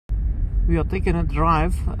We are taking a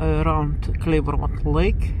drive around Kleifarvatn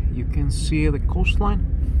Lake. You can see the coastline,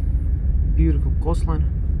 beautiful coastline,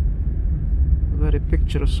 very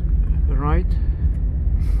picturesque, right?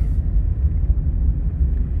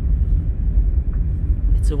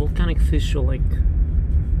 It's a volcanic fissure lake.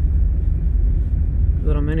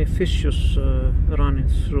 There are many fissures running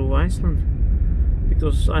through Iceland,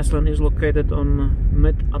 because Iceland is located on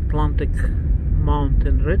mid-Atlantic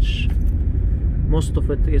mountain ridge. Most of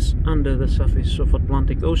it is under the surface of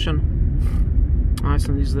Atlantic Ocean.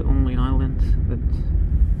 Iceland is the only island that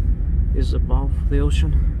is above the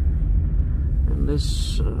ocean. And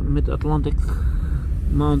this mid-Atlantic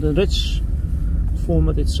mountain ridge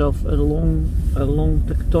formed itself a long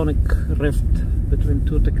tectonic rift between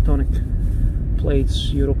two tectonic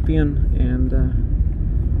plates, European and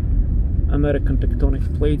American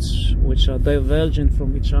tectonic plates, which are diverging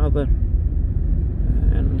from each other.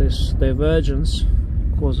 And this divergence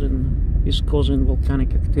is causing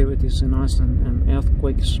volcanic activities in Iceland and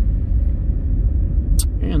earthquakes.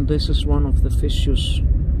 And this is one of the fissures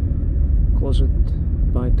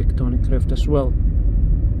caused by tectonic rift as well.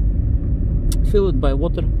 Filled by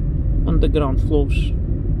water, underground flows.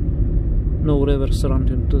 No rivers run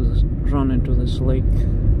into this lake.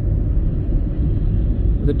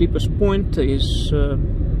 The deepest point is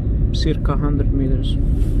circa 100 meters.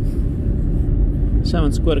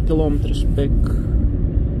 7 square kilometers big.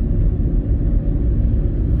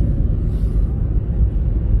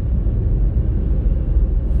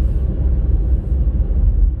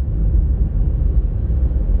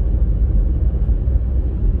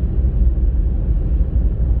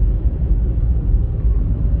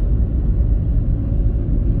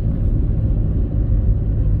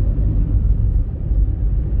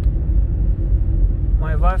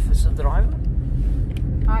 My wife is a driver.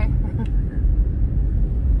 Hi.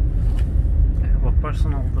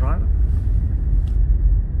 Personal driver.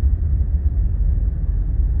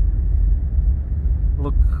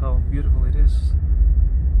 Look how beautiful it is.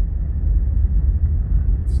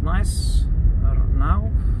 It's nice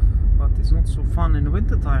now, but it's not so fun in the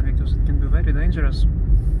winter time because it can be very dangerous.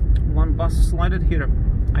 One bus slided here.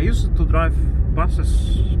 I used to drive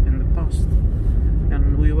buses in the past,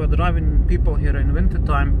 and we were driving people here in winter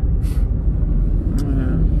time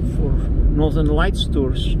for Northern Lights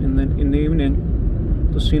tours in the evening.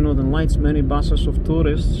 To see Northern Lights, many buses of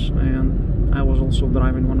tourists, and I was also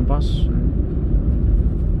driving one bus.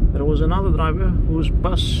 And there was another driver whose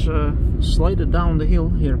bus slid down the hill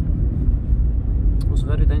here. It was a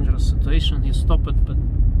very dangerous situation. He stopped it, but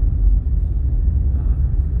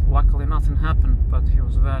luckily nothing happened, but it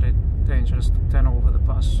was very dangerous to turn over the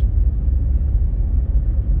bus.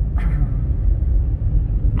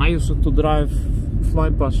 I used to drive fly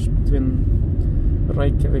bus between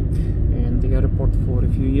Reykjavik and the airport for a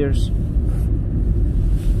few years.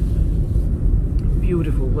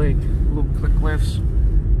 Beautiful lake, look the cliffs,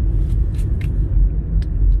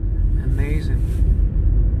 amazing.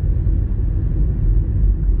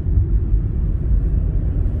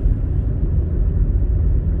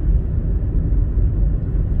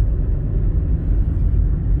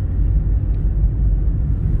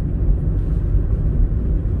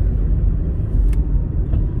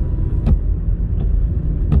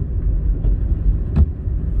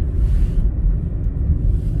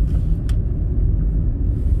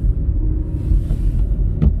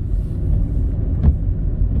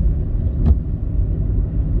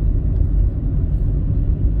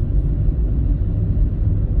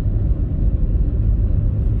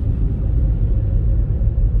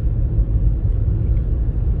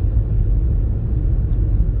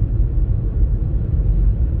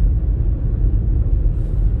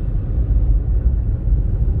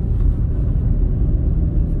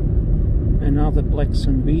 Another black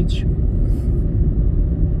sand beach.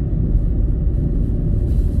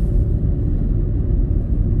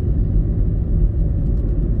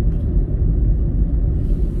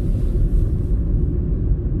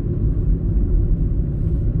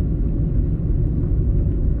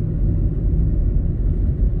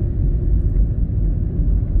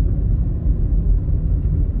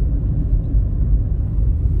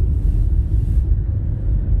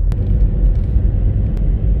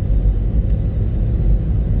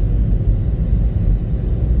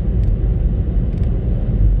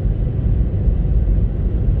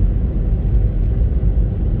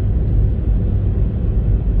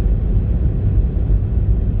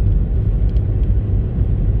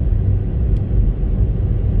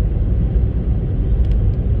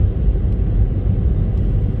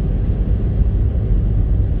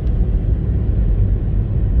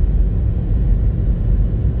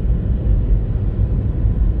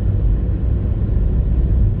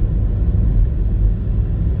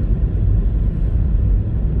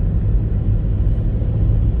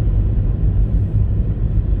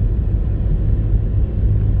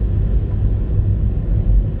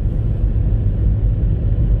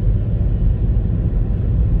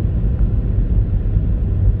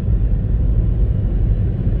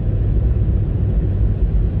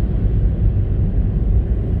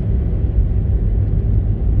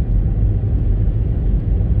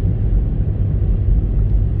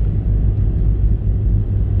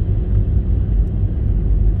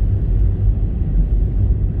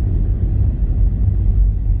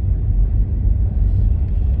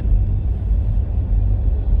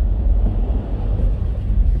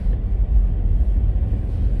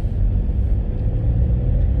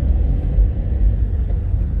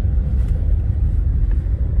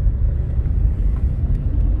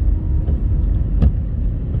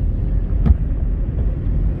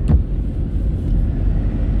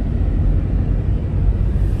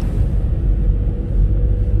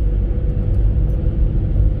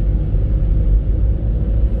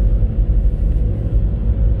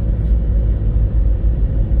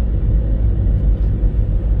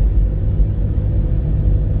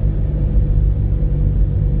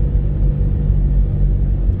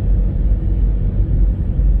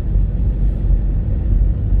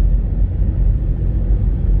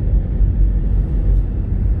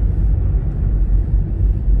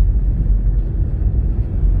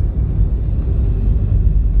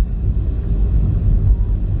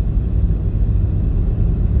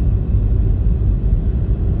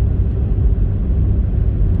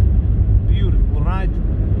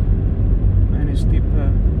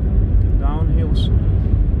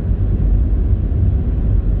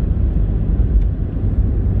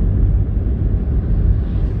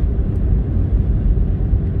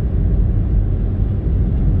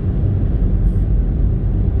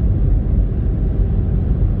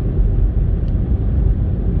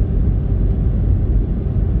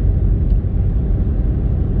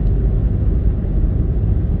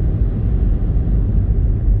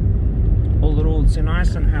 mountains in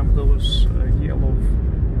Iceland have those yellow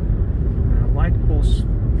light poles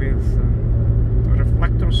with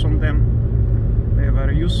reflectors on them. They are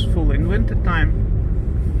very useful in winter time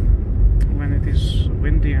when it is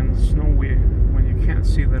windy and snowy, when you can't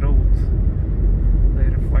see the road. They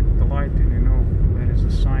reflect the light and you know where is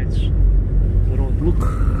the sides of the road. Look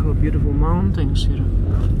how beautiful mountains here.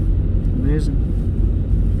 Amazing.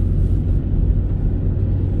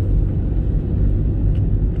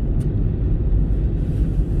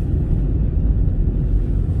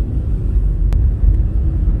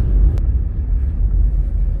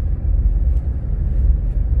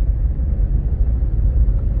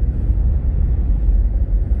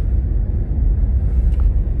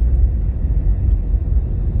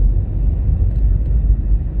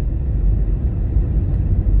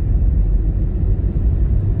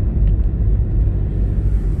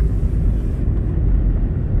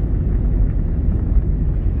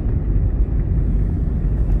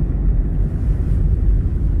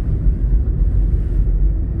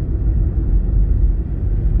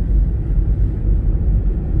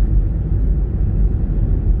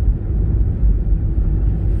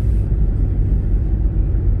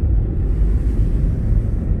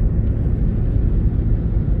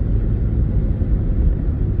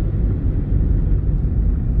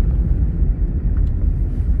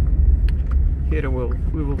 Here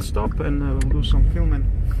we will stop and we'll do some filming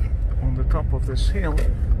on the top of this hill.